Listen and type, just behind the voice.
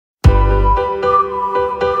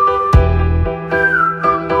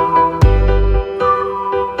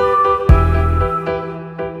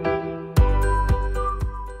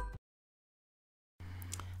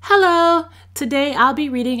Today I'll be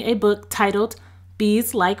reading a book titled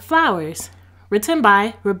Bees Like Flowers, written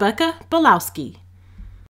by Bielawski.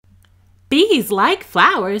 Bees like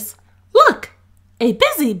flowers? Look, a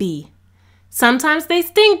busy bee. Sometimes they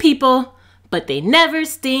sting people, but they never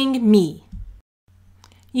sting me.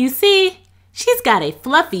 You see, she's got a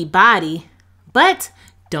fluffy body, but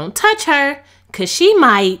don't touch her, 'cause she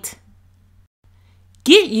might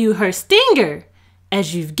get you her stinger,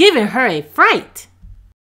 as you've given her a fright.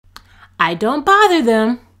 I don't bother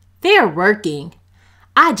them. They're working.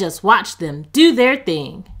 I just watch them do their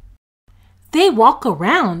thing. They walk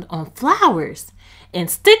around on flowers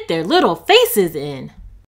and stick their little faces in.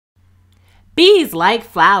 Bees like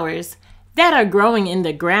flowers that are growing in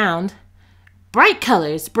the ground. Bright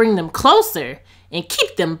colors bring them closer and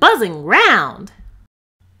keep them buzzing round.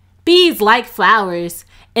 Bees like flowers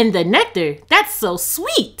and the nectar that's so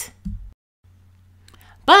sweet.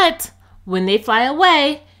 But when they fly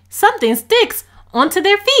away, something sticks onto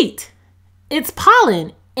their feet. It's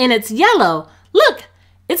pollen and it's yellow. Look,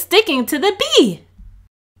 it's sticking to the bee.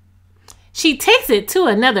 She takes it to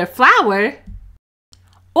another flower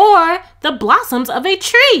or the blossoms of a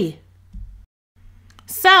tree.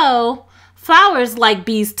 So, flowers like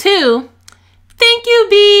bees too. Thank you,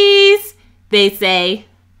 bees, they say.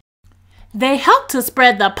 They help to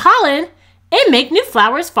spread the pollen and make new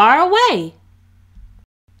flowers far away.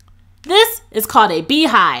 This is called a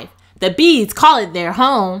beehive. The bees call it their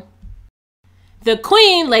home. The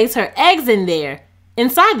queen lays her eggs in there,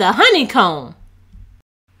 inside the honeycomb.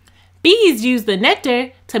 Bees use the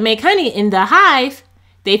nectar to make honey in the hive.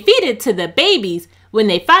 They feed it to the babies when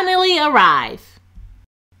they finally arrive.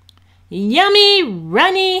 Yummy,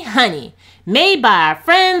 runny honey, made by our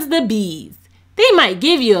friends the bees. They might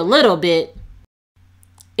give you a little bit.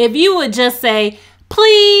 If you would just say,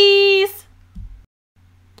 please.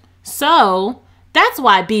 So, that's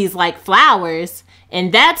why bees like flowers,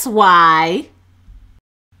 and that's why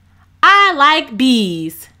I like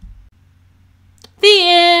bees. The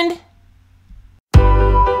end.